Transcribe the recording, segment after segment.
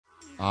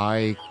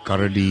I,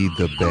 Karadi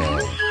the bear,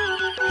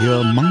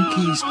 hear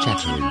monkeys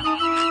chattering.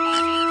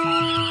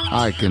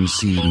 I can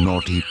see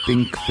naughty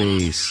Pink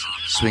Face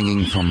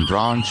swinging from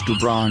branch to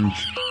branch,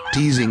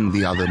 teasing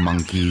the other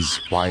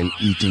monkeys while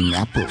eating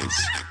apples.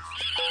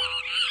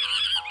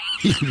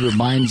 He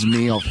reminds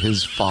me of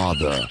his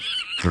father,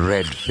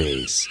 Red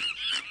Face,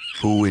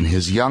 who in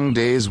his young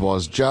days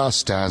was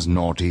just as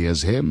naughty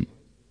as him.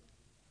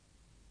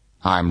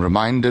 I'm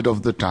reminded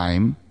of the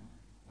time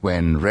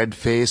when Red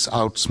Face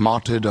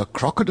outsmarted a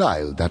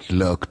crocodile that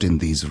lurked in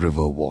these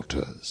river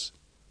waters.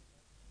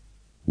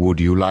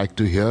 Would you like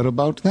to hear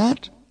about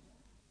that?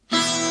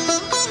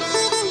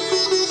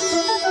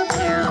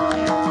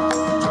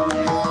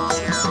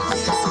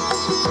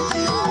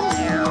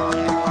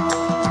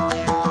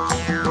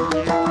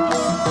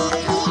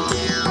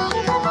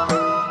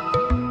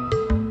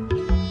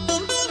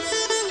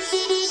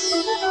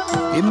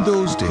 In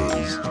those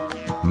days,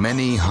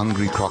 many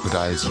hungry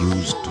crocodiles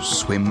used to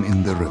swim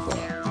in the river.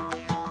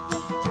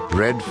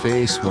 Red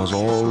Face was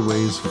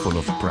always full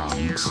of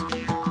pranks.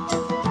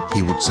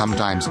 He would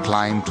sometimes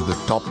climb to the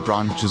top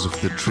branches of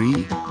the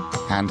tree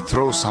and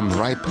throw some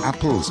ripe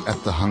apples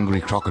at the hungry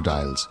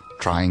crocodiles,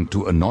 trying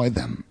to annoy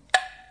them.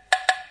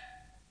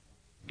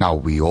 Now,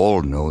 we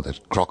all know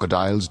that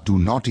crocodiles do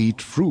not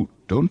eat fruit,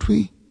 don't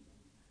we?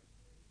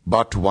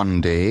 But one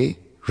day,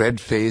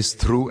 Red Face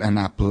threw an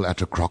apple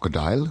at a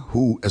crocodile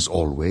who, as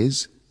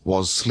always,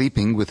 was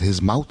sleeping with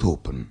his mouth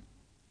open.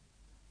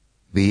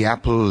 The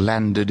apple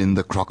landed in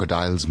the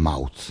crocodile's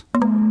mouth.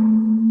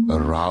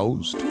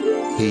 Aroused,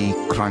 he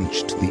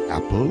crunched the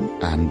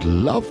apple and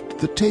loved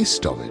the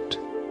taste of it.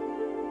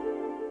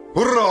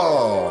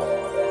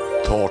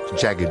 Hurrah! Thought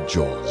Jagged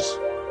Jaws,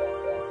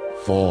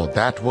 for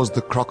that was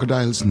the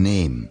crocodile's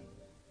name.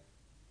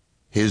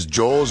 His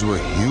jaws were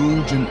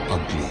huge and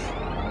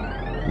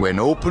ugly. When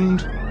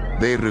opened,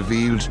 they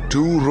revealed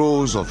 2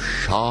 rows of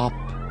sharp,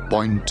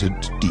 pointed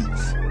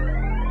teeth.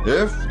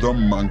 If the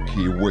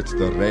monkey with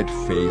the red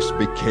face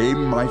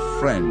became my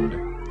friend,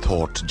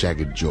 thought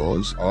Jagged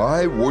Jaws,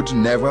 I would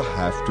never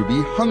have to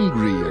be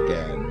hungry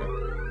again.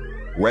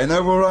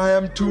 Whenever I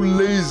am too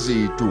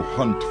lazy to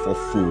hunt for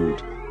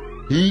food,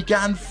 he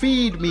can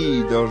feed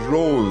me the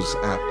rose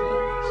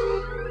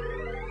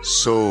apples.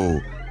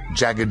 So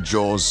Jagged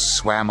Jaws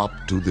swam up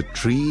to the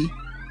tree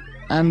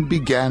and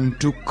began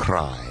to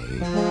cry.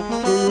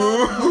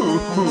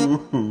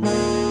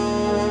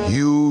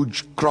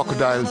 Huge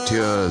crocodile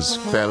tears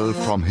fell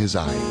from his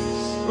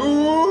eyes.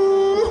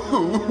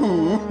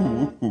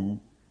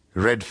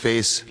 Red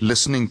Face,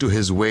 listening to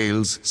his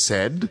wails,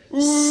 said,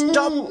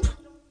 "Stop!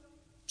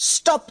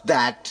 Stop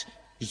that,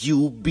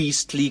 you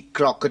beastly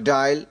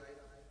crocodile!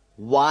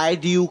 Why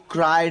do you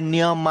cry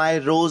near my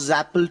rose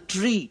apple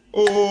tree?"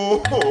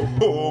 Oh,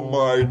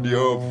 my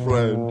dear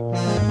friend,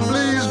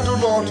 please do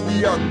not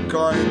be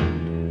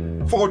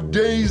unkind. For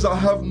days I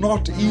have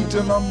not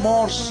eaten a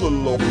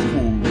morsel of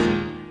food.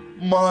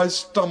 My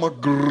stomach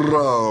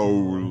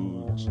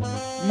growls,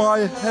 my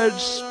head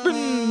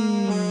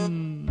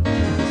spins,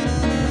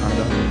 and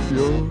I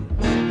fear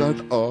that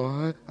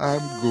I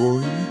am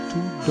going to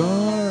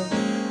die.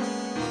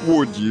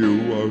 Would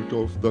you, out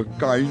of the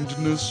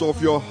kindness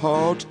of your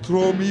heart,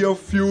 throw me a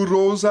few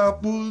rose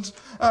apples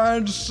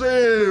and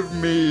save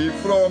me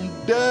from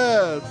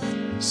death?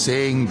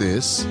 Saying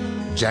this,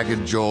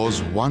 Jagged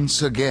Jaws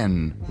once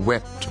again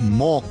wept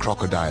more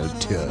crocodile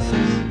tears.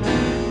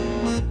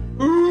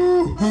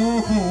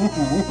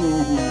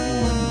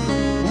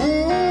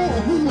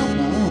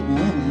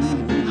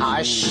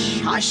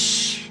 Hush,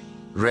 hush!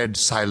 Red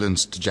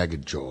silenced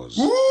Jagged Jaws.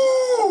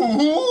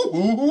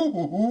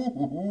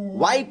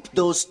 Wipe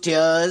those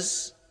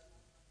tears.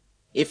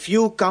 If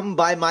you come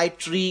by my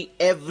tree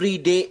every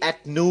day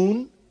at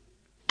noon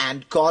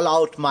and call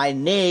out my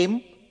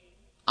name,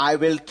 I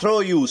will throw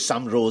you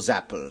some rose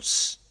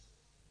apples.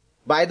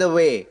 By the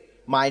way,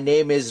 my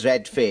name is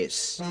Red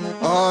Face.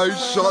 I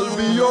shall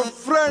be your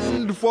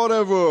friend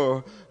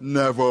forever.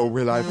 Never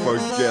will I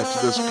forget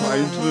this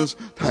kindness.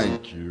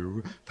 Thank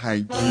you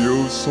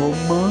so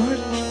much.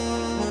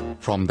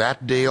 From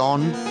that day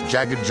on,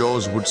 Jagged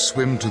Jaws would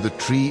swim to the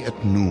tree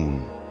at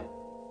noon.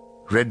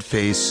 Red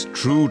Face,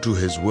 true to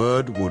his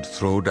word, would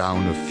throw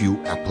down a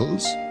few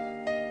apples.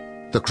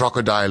 The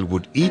crocodile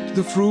would eat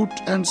the fruit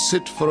and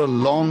sit for a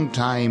long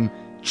time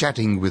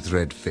chatting with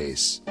Red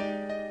Face.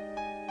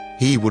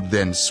 He would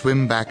then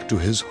swim back to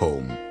his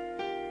home.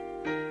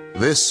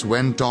 This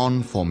went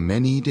on for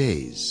many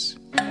days.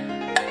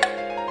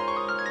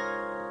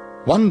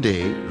 One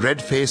day,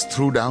 Red Face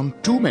threw down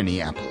too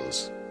many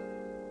apples.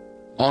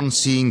 On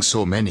seeing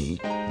so many,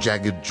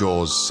 Jagged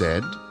Jaws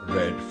said,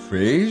 Red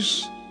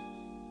Face,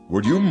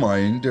 would you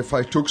mind if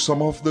I took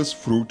some of this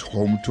fruit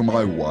home to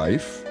my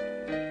wife?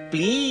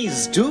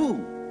 Please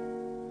do.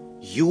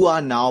 You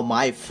are now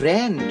my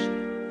friend,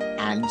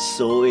 and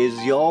so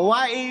is your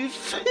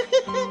wife.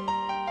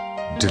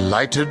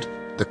 Delighted,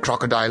 the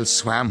crocodile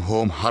swam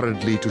home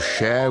hurriedly to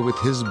share with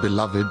his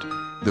beloved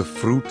the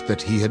fruit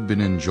that he had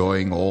been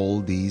enjoying all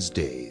these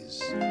days.